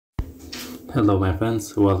Hello my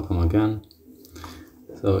friends, welcome again.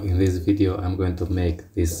 So in this video I'm going to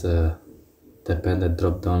make this dependent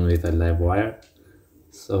drop down with a live wire.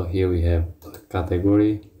 So here we have a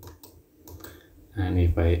category, and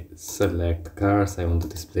if I select cars I want to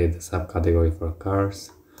display the subcategory for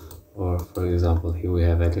cars, or for example here we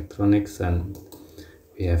have electronics and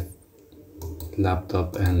we have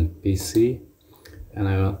laptop and PC, and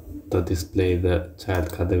I want to display the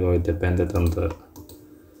child category dependent on the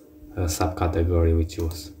subcategory we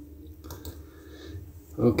choose.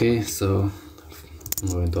 Okay, so I'm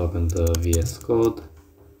going to open the VS Code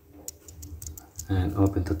and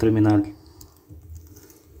open the terminal.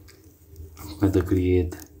 I'm going to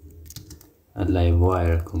create a live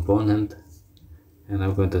wire component, and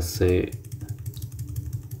I'm going to say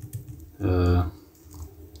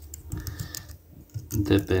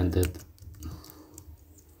dependent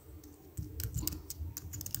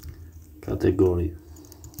category.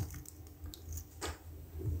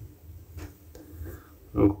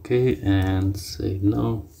 Okay, and say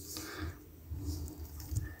no,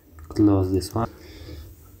 close this one,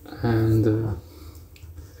 and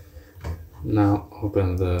now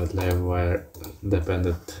open the live wire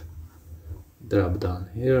dependent drop down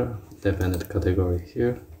here, dependent category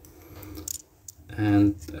here,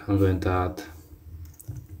 and I'm going to add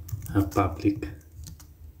a public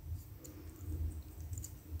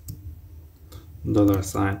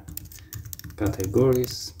 $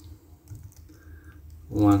 categories,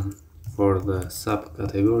 one for the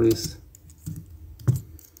subcategories,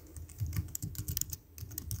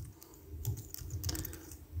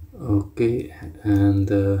 okay, and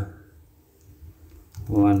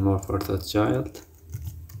one more for the child,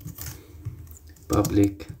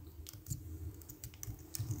 public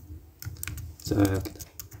child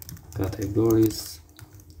categories,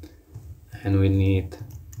 and we need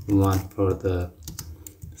one for the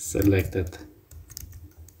selected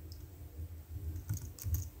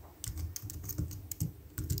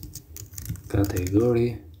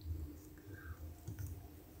category,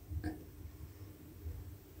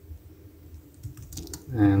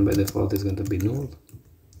 and by default is going to be null,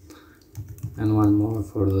 and one more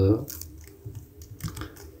for the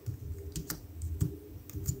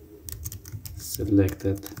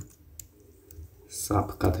selected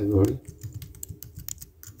subcategory,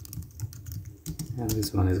 and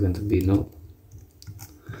this one is going to be null.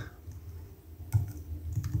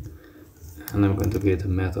 And I'm going to create a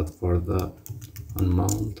method for the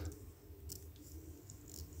onMount,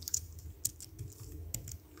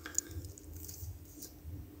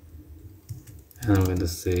 and I'm going to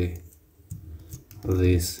say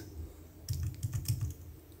this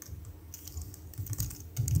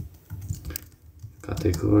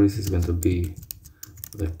categories is going to be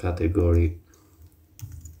the category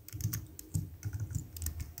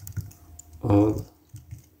all,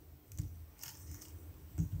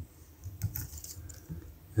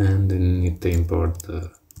 and then you need to import the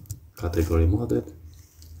category model.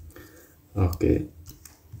 Okay,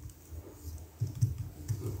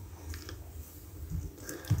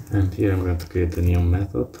 and here I'm going to create a new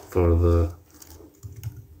method for the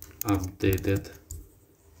updated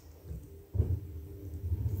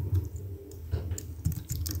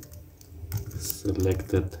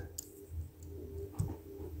selected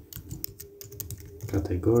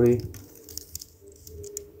category,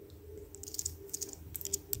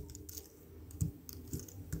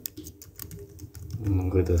 I'm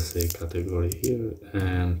going to say category here,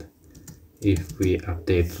 and if we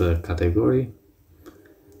update the category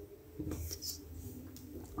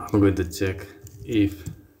I'm going to check if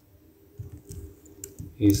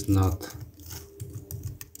is not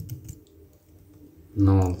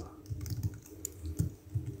null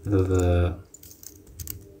the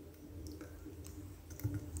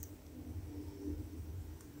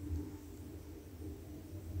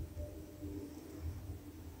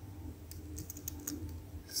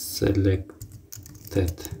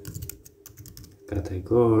selected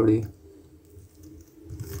category,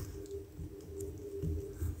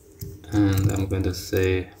 and I'm going to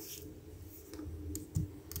say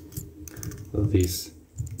these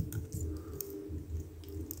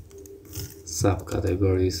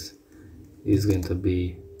subcategories is going to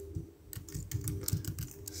be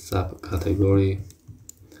subcategory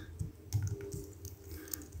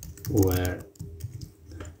where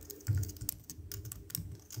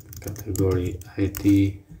category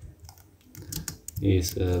ID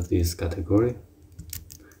is this category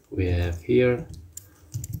we have here,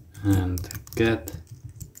 and get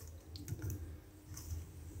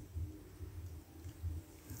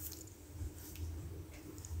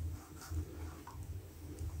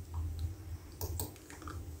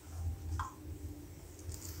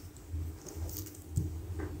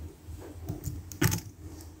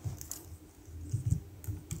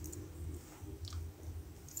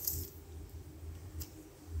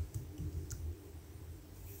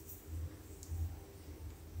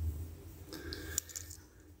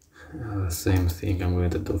Same thing I'm going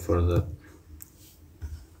to do for the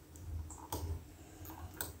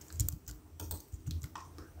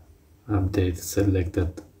update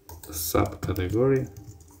selected subcategory,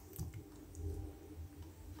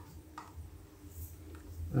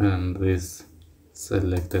 and this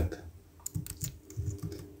selected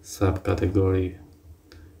subcategory.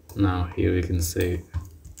 Now here we can say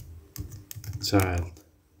child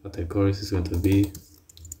categories is going to be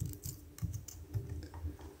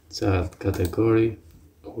child category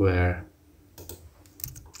where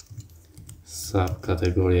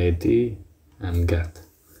subcategory ID and get.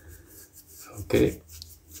 Okay,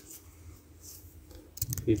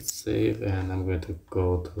 hit save, and I'm going to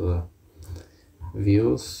go to the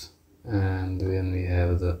views, and when we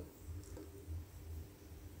have the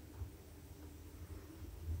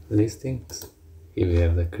listings, here we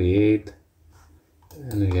have the create,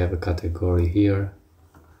 and we have a category here.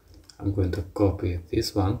 I'm going to copy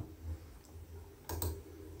this one,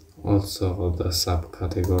 also the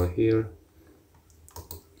subcategory here,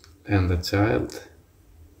 and the child,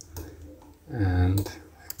 and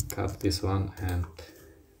cut this one, and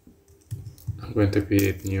I'm going to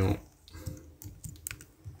create new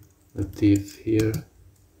div here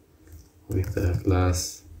with a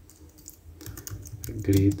class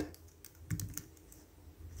grid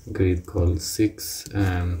called 6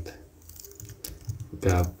 and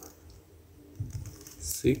gap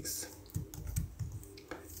 6,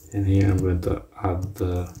 and here I'm going to add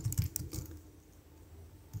the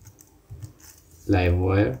live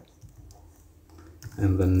wire,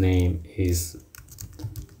 and the name is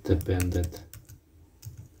Dependet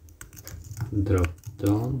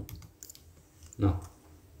Dropdown. No,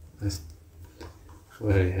 that's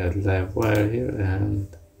where we had live wire here,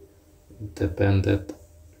 and Dependet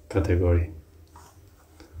category,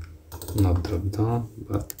 not drop down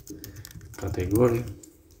but category.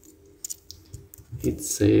 Hit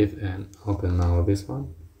save and open now this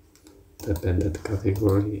one, Dependet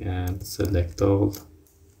category, and select all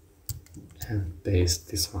and paste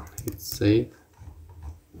this one. Hit save.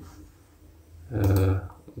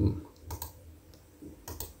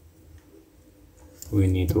 We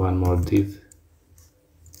need one more div.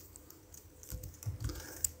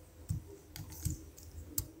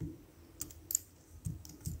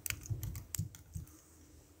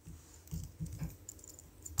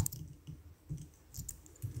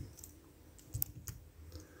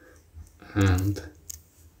 And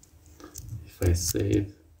if I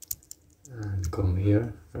save and come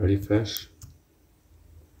here, refresh,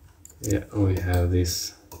 yeah, we have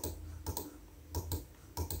this.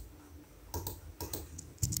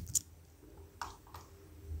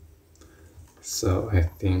 So I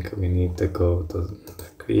think we need to go to the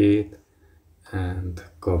create and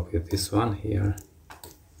copy this one here,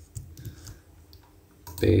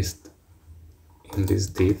 paste in this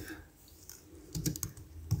div,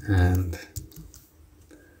 and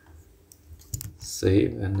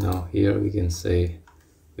save. And now here we can say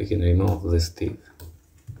we can remove this div.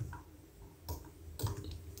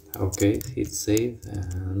 Okay, hit save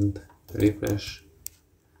and refresh.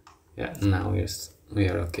 Yeah, now we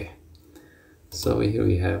are okay. So here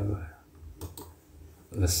we have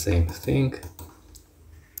the same thing,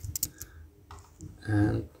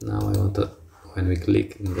 and now I want to, when we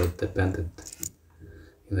click in the dependent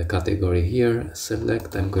in the category here,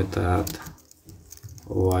 select, I'm going to add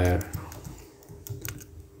wire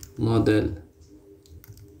model,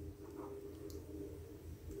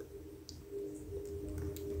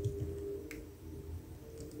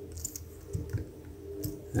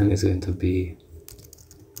 and it's going to be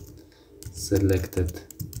selected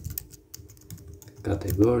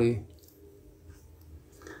category,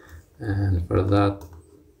 and for that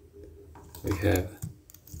we have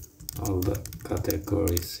all the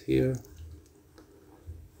categories here.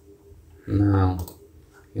 Now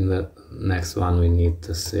in the next one we need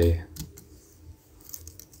to say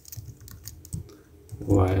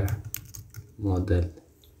wire model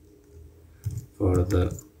for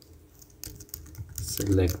the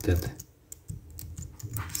selected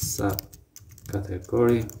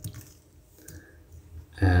subcategory,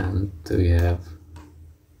 and we have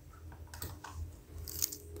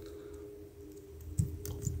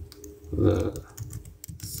the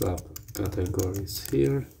subcategories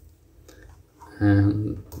here,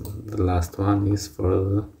 and the last one is for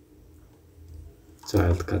the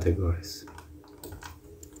child categories.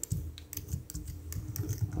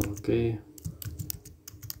 Okay,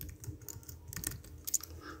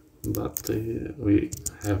 but we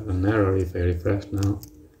have an error if I refresh now.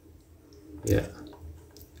 Yeah,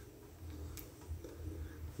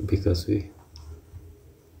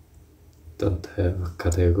 don't have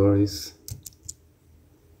categories.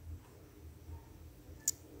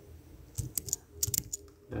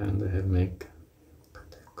 And I have make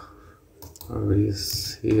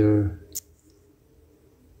categories here.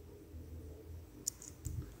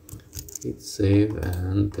 Hit save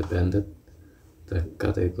and Dependet the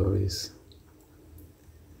categories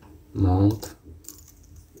mount.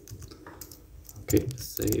 Okay,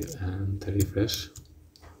 save and refresh.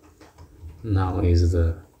 Now is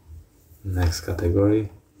the next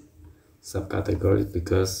category, subcategory,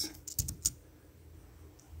 because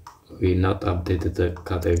we not updated the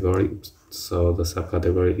category, so the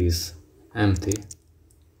subcategory is empty.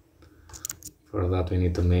 For that we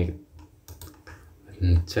need to make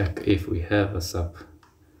check if we have a sub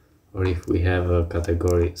or if we have a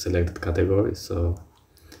category, selected category. So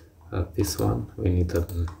this one we need to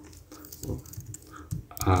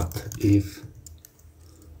add if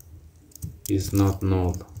is not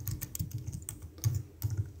null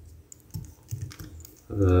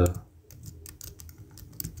the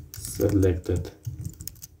selected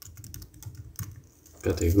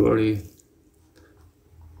category,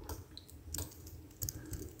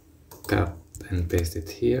 cut and paste it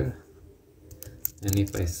here, and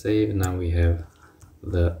if I save, now we have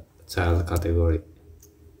the child category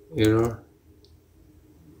error.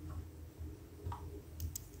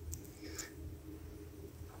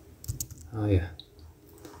 Oh yeah,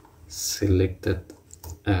 selected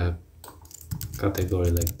a category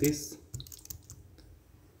like this,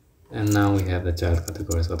 and now we have the child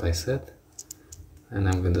category, is what I said, and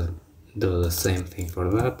I'm going to do the same thing for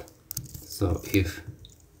that. So if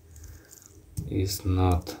is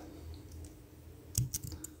not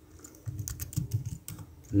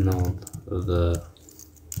null the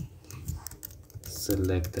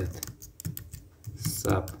selected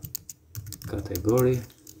subcategory,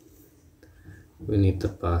 we need to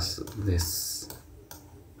pass this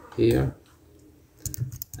here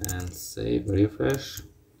and save, refresh.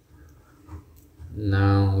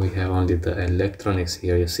 Now we have only the electronics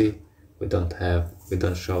here. You see, we don't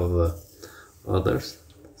show the others.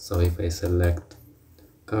 So if I select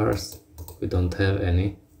cars, we don't have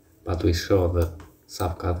any, but we show the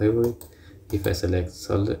subcategory. If I select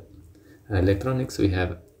electronics, we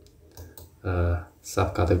have a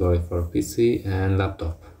subcategory for PC and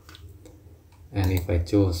laptop. And if I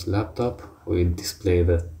choose laptop, we display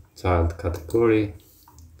the child category,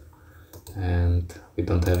 and we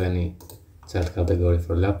don't have any child category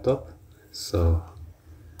for laptop. So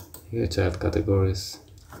here, child categories,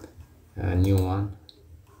 a new one,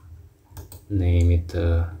 name it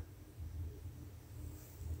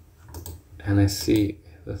and I see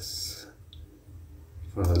this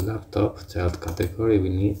for the laptop child category we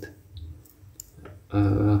need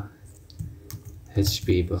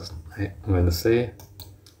HP, but I'm going to say,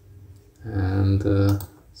 and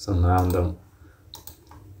some random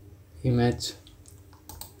image.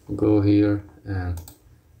 Go here and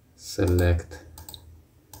select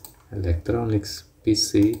electronics,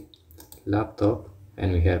 PC, laptop,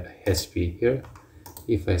 and we have HP here.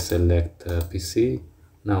 If I select PC,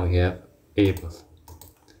 now we have Able.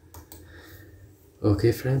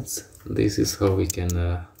 Okay friends, this is how we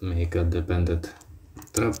can make a dependent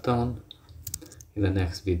dropdown. In the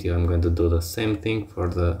next video I'm going to do the same thing for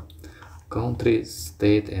the country,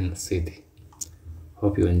 state and city.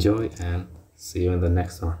 Hope you enjoy and see you in the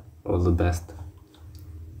next one. All the best.